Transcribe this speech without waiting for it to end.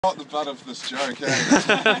Not the butt of this joke,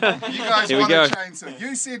 eh? You guys Here we want go. a chainsaw.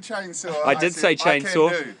 You said chainsaw. I did say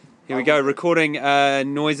chainsaw. Here we go, recording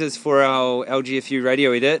noises for our LGFU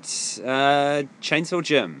radio edit. Chainsaw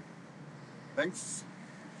Jim. Thanks.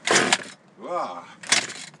 Wow.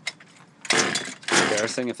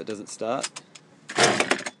 Embarrassing if it doesn't start.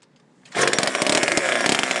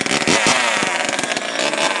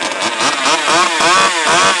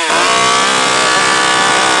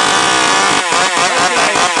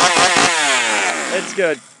 That's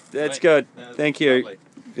good. That's good. Thank you. Lovely.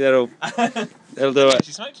 That'll do it.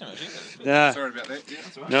 She smoked too much, isn't it? Nah. Sorry about that. Yeah,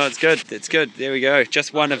 that's all right. No, it's good. It's good. There we go.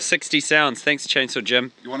 Just one of 60 sounds. Thanks, Chainsaw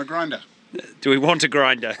Jim. You want a grinder? Do we want a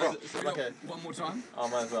grinder? Okay. One more time? Oh,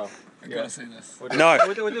 might as well. You've got to see this. No.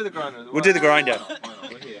 We'll do the grinder. We'll do the grinder.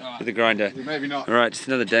 We're here. Do the grinder. Maybe not. All right, just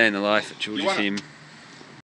another day in the life at George You want it? FM.